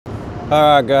All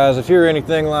right, guys, if you're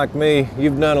anything like me,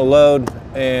 you've done a load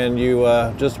and you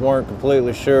just weren't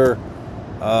completely sure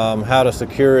how to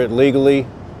secure it legally.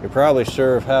 You're probably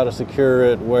sure of how to secure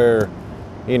it where,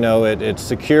 you know, it's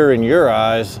secure in your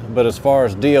eyes, but as far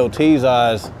as DOT's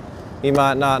eyes, you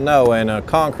might not know. And a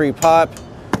concrete pipe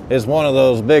is one of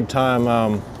those big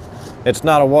time, it's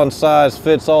not a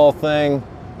one-size-fits-all thing.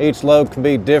 Each load can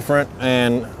be different,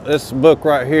 and this book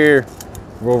right here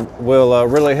will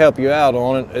really help you out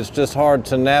on it. It's just hard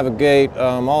to navigate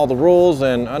all the rules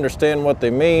and understand what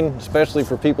they mean, especially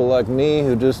for people like me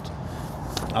who just,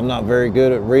 I'm not very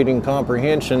good at reading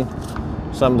comprehension.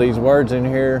 Some of these words in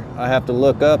here I have to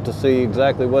look up to see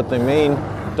exactly what they mean.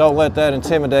 Don't let that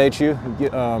intimidate you.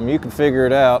 You can figure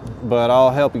it out, but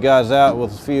I'll help you guys out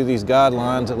with a few of these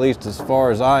guidelines, at least as far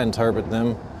as I interpret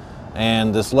them.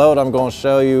 And this load I'm going to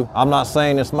show you, I'm not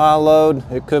saying it's my load,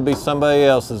 it could be somebody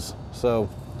else's. So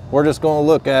we're just going to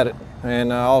look at it,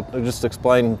 and I'll just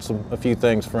explain a few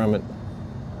things from it.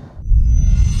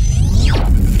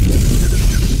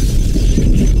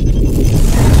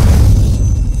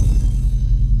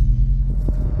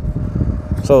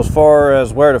 So as far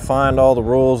as where to find all the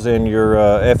rules in your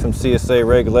FMCSA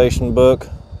regulation book,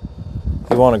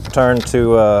 you want to turn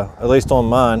to, at least on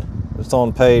mine, it's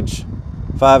on page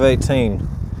 518,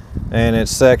 and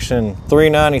it's section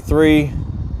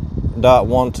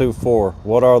 393.124.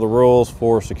 What are the rules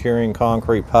for securing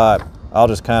concrete pipe? I'll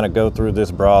just kind of go through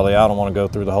this broadly. I don't want to go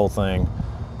through the whole thing.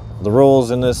 The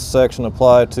rules in this section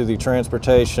apply to the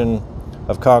transportation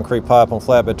of concrete pipe on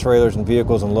flatbed trailers and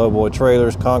vehicles and lowboy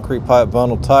trailers. Concrete pipe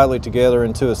bundled tightly together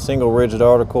into a single rigid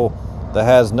article that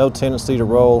has no tendency to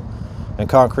roll, and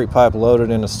concrete pipe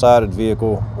loaded in a sided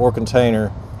vehicle or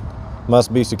container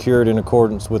must be secured in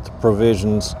accordance with the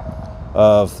provisions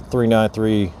of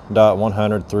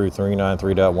 393.100 through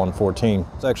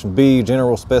 393.114. Section B,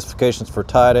 general specifications for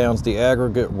tie downs. The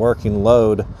aggregate working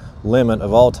load limit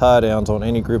of all tie downs on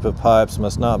any group of pipes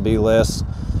must not be less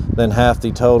than half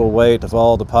the total weight of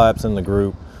all the pipes in the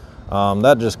group.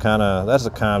 That's kind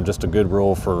of just a good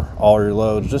rule for all your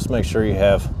loads. Just make sure you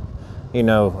have, you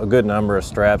know, a good number of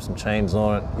straps and chains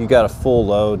on it. You got a full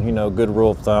load, you know, good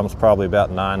rule of thumb is probably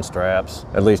about 9 straps,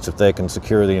 at least if they can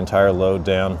secure the entire load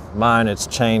down. Mine, it's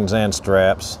chains and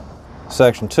straps.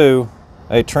 Section 2,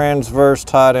 a transverse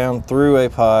tie down through a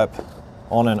pipe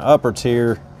on an upper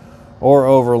tier or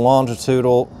over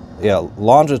longitudinal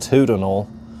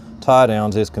tie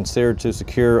downs is considered to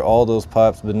secure all those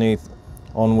pipes beneath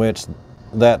on which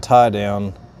that tie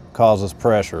down causes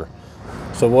pressure.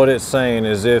 So what it's saying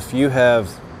is, if you have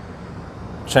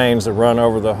chains that run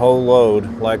over the whole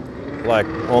load, like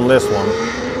on this one,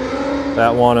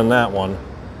 that one and that one,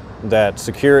 that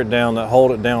secure it down, that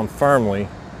hold it down firmly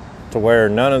to where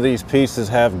none of these pieces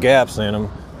have gaps in them,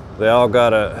 they all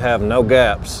gotta have no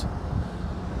gaps,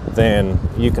 then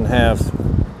you can have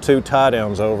 2 tie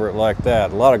downs over it like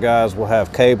that. A lot of guys will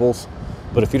have cables,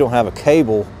 but if you don't have a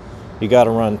cable, you got to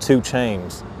run 2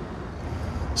 chains.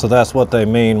 So that's what they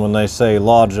mean when they say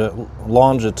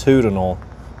longitudinal.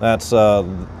 That's the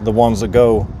ones that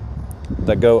go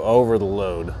over the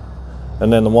load,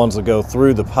 and then the ones that go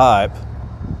through the pipe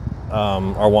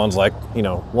are ones like, you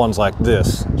know, ones like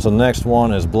this. So the next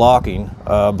one is blocking.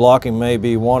 Blocking may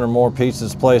be one or more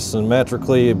pieces placed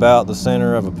symmetrically about the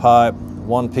center of a pipe.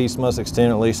 One piece must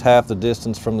extend at least half the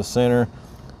distance from the center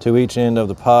to each end of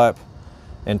the pipe,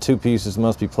 and 2 pieces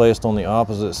must be placed on the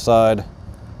opposite side,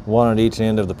 one at each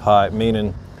end of the pipe,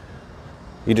 meaning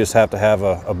you just have to have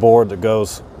a board that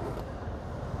goes,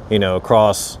 you know,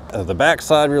 across the back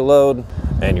side of your load,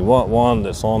 and you want one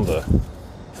that's on the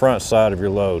front side of your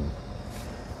load.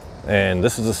 And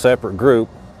this is a separate group,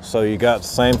 so you got the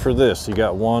same for this. You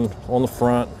got one on the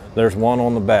front, there's one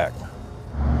on the back.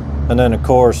 And then of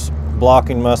course,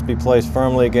 blocking must be placed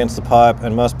firmly against the pipe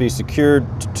and must be secured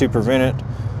to prevent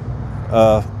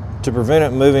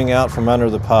it moving out from under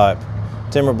the pipe.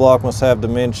 Timber block must have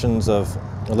dimensions of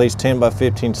at least 10 by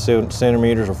 15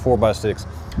 centimeters or 4 by 6.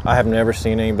 I have never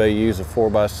seen anybody use a 4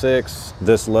 by 6.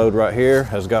 This load right here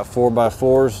has got 4 by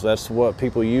 4s. That's what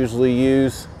people usually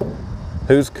use.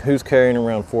 Who's carrying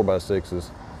around 4 by 6s?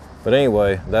 But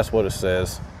anyway, that's what it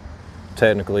says.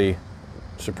 Technically,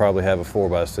 should probably have a 4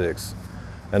 by 6.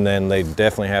 And then they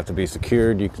definitely have to be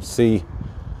secured. You can see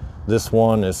this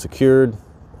one is secured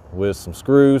with some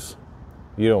screws.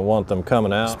 You don't want them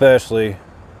coming out, especially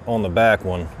on the back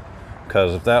one,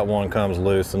 because if that one comes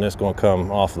loose, then it's going to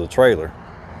come off of the trailer.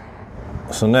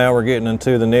 So now we're getting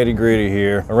into the nitty-gritty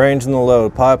here. Arranging the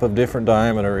load. Pipe of different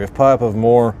diameter. If pipe of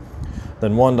more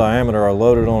than one diameter are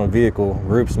loaded on a vehicle,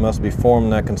 groups must be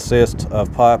formed that consist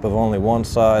of pipe of only one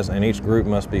size, and each group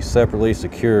must be separately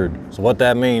secured. So what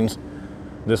that means,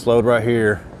 this load right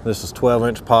here, this is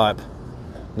 12-inch pipe.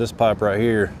 This pipe right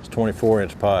here is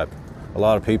 24-inch pipe. A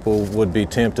lot of people would be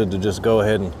tempted to just go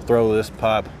ahead and throw this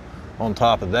pipe on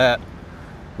top of that,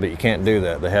 but you can't do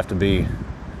that. They have to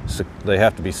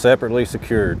be separately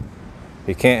secured.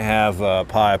 You can't have a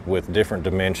pipe with different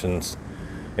dimensions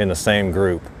in the same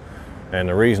group. And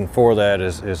the reason for that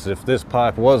is if this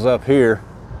pipe was up here,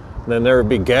 then there would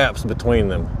be gaps between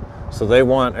them. So they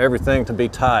want everything to be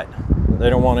tight. They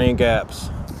don't want any gaps.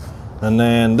 And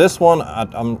then this one,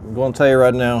 I'm going to tell you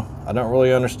right now, I don't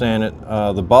really understand it.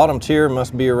 The bottom tier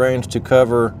must be arranged to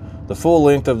cover the full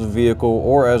length of the vehicle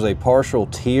or as a partial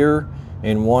tier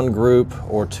in one group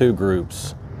or two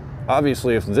groups.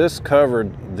 Obviously, if this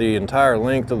covered the entire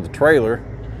length of the trailer,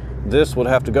 this would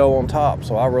have to go on top.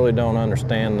 So I really don't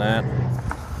understand that.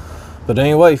 But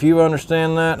anyway, if you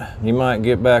understand that, you might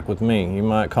get back with me. You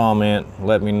might comment,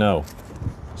 let me know.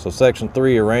 So section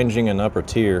 3, arranging an upper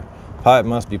tier. Pipe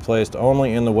must be placed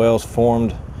only in the wells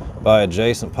formed by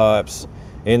adjacent pipes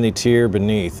in the tier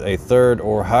beneath. A third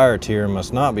or higher tier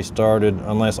must not be started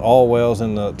unless all wells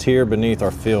in the tier beneath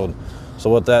are filled. So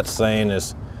what that's saying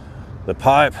is the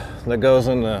pipe that goes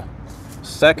in the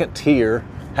second tier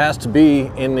has to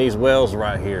be in these wells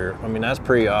right here. I mean, that's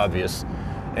pretty obvious.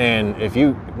 And if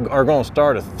you are going to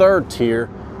start a third tier,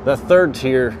 that third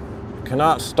tier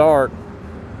cannot start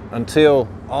until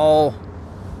all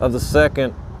of the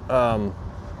second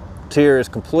tier is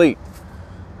complete.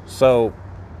 So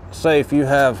say if you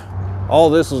have all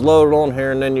this is loaded on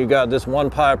here and then you got this one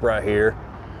pipe right here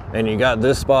and you got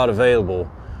this spot available,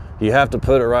 you have to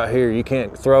put it right here. You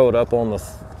can't throw it up on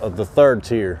the third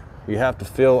tier. You have to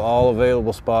fill all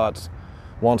available spots.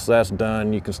 Once that's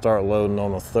done, you can start loading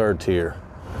on the third tier.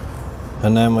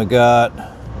 And then we got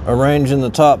arranging the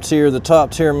top tier. The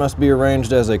top tier must be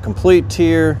arranged as a complete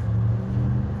tier,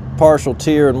 partial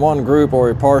tier in one group, or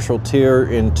a partial tier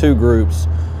in two groups.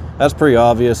 That's pretty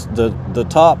obvious. The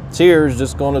top tier is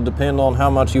just going to depend on how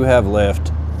much you have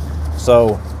left.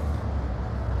 So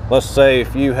let's say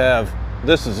if you have,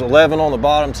 this is 11 on the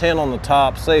bottom, 10 on the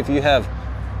top. Say if you have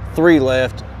 3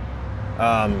 left,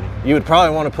 you would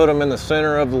probably want to put them in the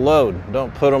center of the load.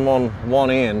 Don't put them on one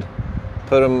end.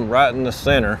 Put them right in the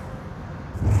center.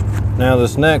 Now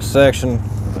this next section,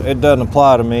 it doesn't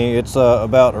apply to me. It's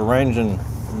about arranging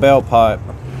bale pipe.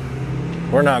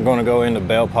 We're not going to go into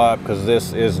bale pipe because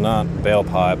this is not bale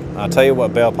pipe. I'll tell you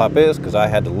what bale pipe is because I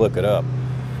had to look it up.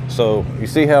 So you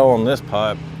see how on this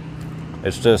pipe,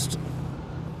 it's just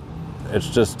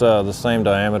the same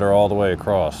diameter all the way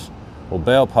across. Well,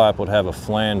 bale pipe would have a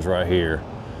flange right here,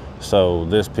 so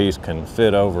this piece can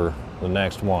fit over the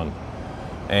next one.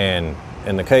 And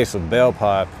in the case of bale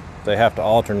pipe, they have to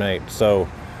alternate. So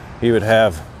you would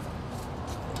have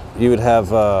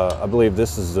I believe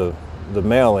this is the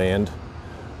male end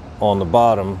on the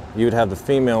bottom. You would have the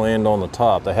female end on the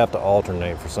top. They have to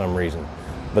alternate for some reason.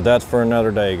 But that's for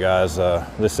another day, guys.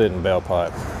 This isn't bale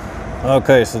pipe.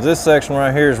 Okay, so this section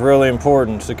right here is really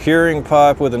important. Securing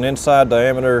pipe with an inside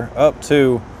diameter up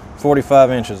to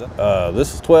 45 inches.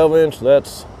 This is 12 inch,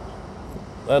 that's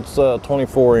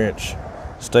 24 inch.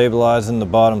 Stabilizing the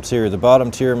bottom tier. The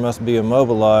bottom tier must be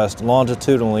immobilized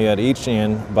longitudinally at each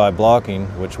end by blocking,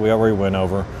 which we already went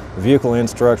over, vehicle end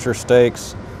structure,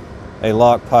 stakes, a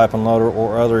lock pipe unloader,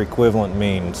 or other equivalent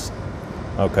means.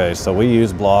 Okay, so we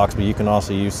use blocks, but you can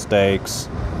also use stakes.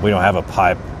 We don't have a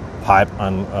pipe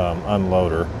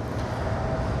unloader.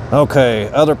 Okay,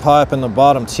 other pipe in the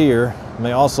bottom tier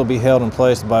may also be held in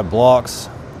place by blocks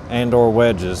and or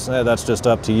wedges. That's just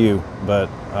up to you, but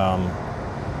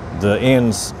the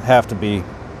ends have to be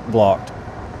blocked.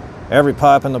 Every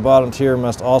pipe in the bottom tier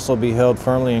must also be held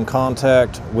firmly in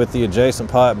contact with the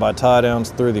adjacent pipe by tie downs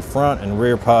through the front and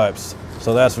rear pipes.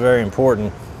 So that's very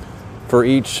important. For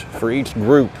each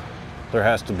group, there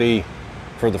has to be,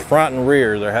 for the front and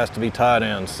rear, there has to be tie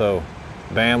downs. So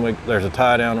bam, there's a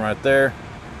tie down right there.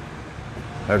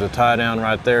 There's a tie down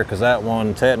right there, because that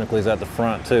one technically is at the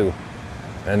front too.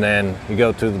 And then you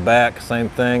go to the back, same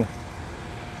thing.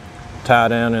 Tie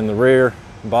down in the rear,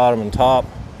 bottom and top,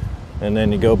 and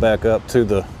then you go back up to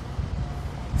the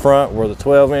front where the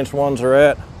 12-inch ones are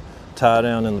at, tie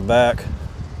down in the back,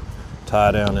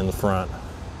 tie down in the front.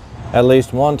 At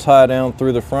least one tie down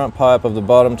through the front pipe of the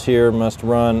bottom tier must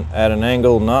run at an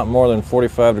angle not more than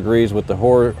 45 degrees with the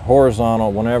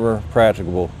horizontal whenever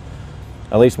practicable.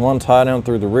 At least one tie down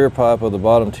through the rear pipe of the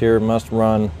bottom tier must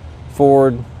run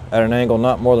forward at an angle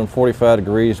not more than 45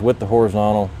 degrees with the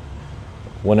horizontal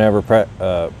whenever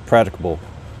practicable.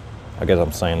 I guess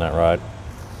I'm saying that right.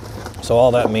 So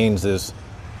all that means is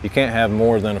you can't have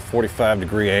more than a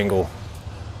 45-degree angle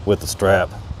with the strap.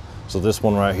 So this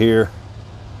one right here,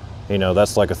 you know,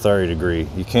 that's like a 30 degree.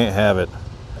 You can't have it,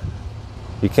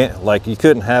 you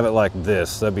couldn't have it like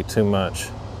this. That'd be too much.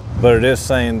 But it is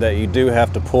saying that you do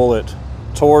have to pull it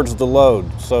towards the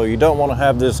load. So you don't want to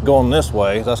have this going this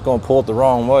way. That's going to pull it the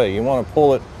wrong way. You want to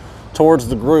pull it towards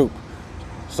the group.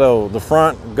 So the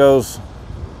front goes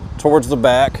towards the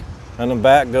back and the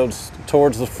back goes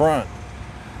towards the front.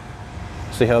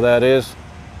 See how that is?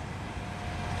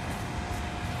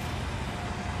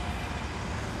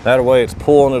 That way it's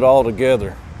pulling it all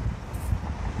together.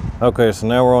 Okay, so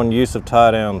now we're on use of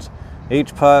tie downs.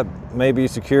 Each pipe may be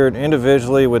secured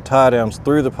individually with tie downs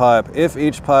through the pipe. If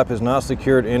each pipe is not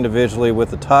secured individually with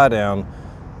the tie down,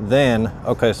 then,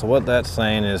 okay, so what that's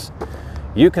saying is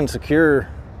you can secure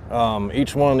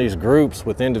each one of these groups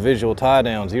with individual tie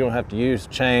downs. You don't have to use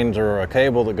chains or a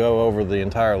cable to go over the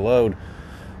entire load.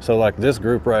 So like this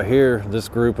group right here, this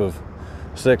group of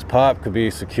 6 pipe could be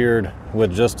secured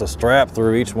with just a strap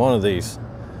through each one of these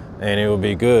and it would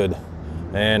be good.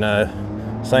 And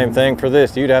same thing for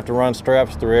this. You'd have to run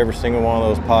straps through every single one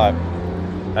of those pipe.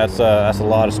 That's a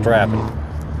lot of strapping.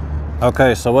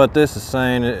 Okay, so what this is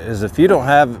saying is if you don't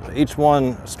have each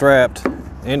one strapped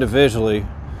individually,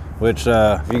 which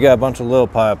if you got a bunch of little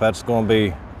pipe, that's going to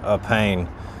be a pain,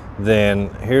 then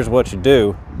here's what you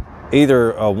do.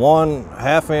 Either a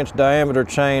 1/2 inch diameter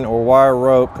chain or wire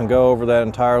rope can go over that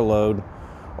entire load,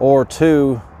 or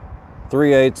 2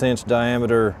 3/8 inch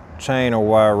diameter chain or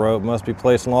wire rope must be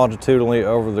placed longitudinally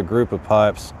over the group of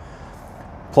pipes,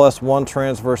 plus 1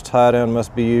 transverse tie down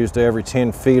must be used every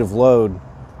 10 feet of load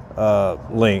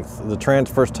length. The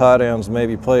transverse tie downs may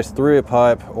be placed through a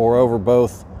pipe or over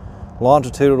both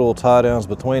longitudinal tie downs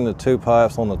between the 2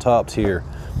 pipes on the top tier.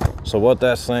 So what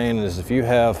that's saying is if you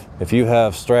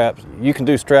have straps, you can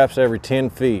do straps every 10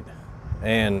 feet,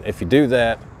 and if you do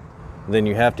that, then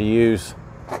you have to use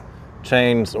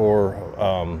chains or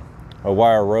a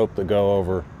wire rope to go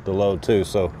over the load too.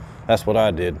 So that's what I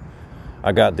did.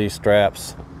 I got these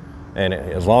straps, and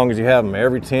as long as you have them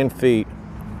every 10 feet,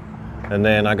 and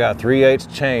then I got 3/8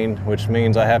 chain, which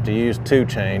means I have to use 2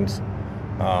 chains.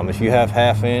 If you have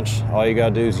 1/2 inch, all you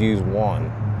gotta do is use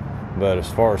 1. But as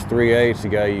far as 3/8, you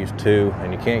gotta use 2,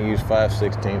 and you can't use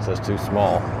 5/16, that's too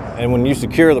small. And when you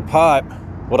secure the pipe,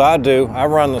 what I do, I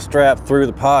run the strap through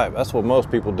the pipe. That's what most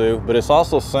people do, but it's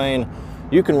also saying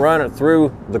you can run it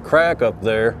through the crack up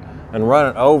there and run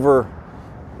it over,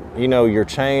 you know, your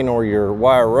chain or your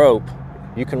wire rope.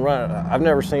 You can run it. I've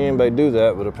never seen anybody do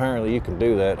that, but apparently you can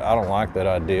do that. I don't like that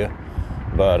idea,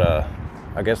 but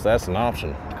I guess that's an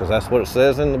option because that's what it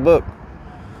says in the book.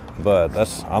 But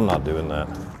I'm not doing that.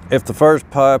 If the first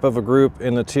pipe of a group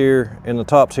in the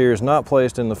top tier is not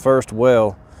placed in the first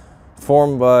well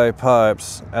formed by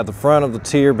pipes at the front of the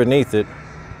tier beneath it,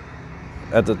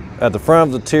 at the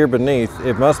front of the tier beneath,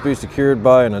 it must be secured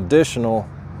by an additional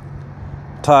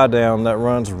tie down that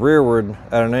runs rearward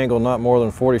at an angle not more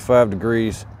than 45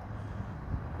 degrees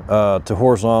to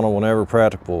horizontal whenever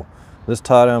practicable. This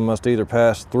tie down must either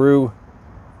pass through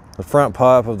the front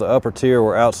pipe of the upper tier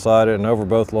or outside it and over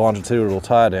both longitudinal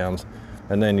tie downs.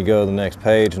 And then you go to the next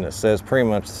page and it says pretty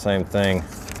much the same thing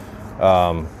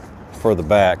for the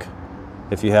back,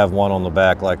 if you have one on the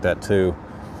back like that too.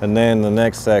 And then the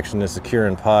next section is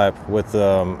securing pipe with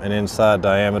an inside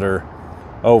diameter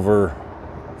over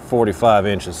 45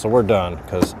 inches. So we're done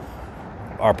because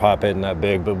our pipe isn't that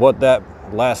big. But what that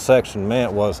last section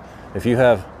meant was if you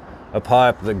have a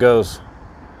pipe that goes,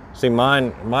 see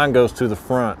mine goes to the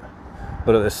front,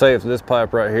 but say if this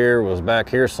pipe right here was back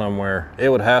here somewhere, it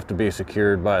would have to be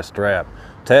secured by a strap.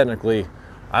 Technically,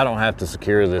 I don't have to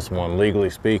secure this one, legally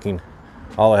speaking.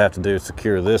 All I have to do is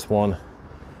secure this one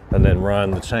and then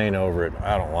run the chain over it.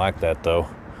 I don't like that though.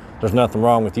 There's nothing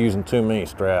wrong with using too many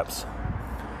straps.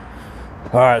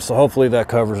 All right, so hopefully that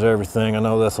covers everything. I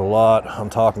know that's a lot. I'm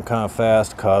talking kind of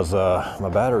fast because my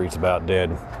battery's about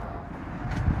dead.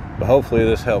 But hopefully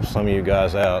this helps some of you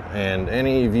guys out. And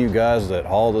any of you guys that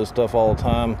haul this stuff all the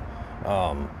time,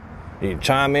 you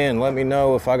chime in, let me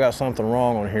know if I got something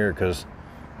wrong on here, because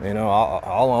you know,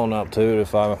 I'll own up to it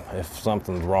if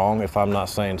something's wrong, if I'm not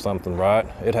saying something right.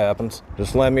 It happens.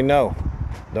 Just let me know.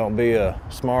 Don't be a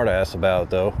smart ass about it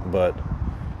though, but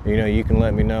you know, you can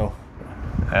let me know.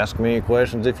 Ask me any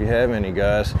questions if you have any,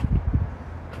 guys,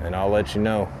 and I'll let you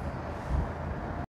know.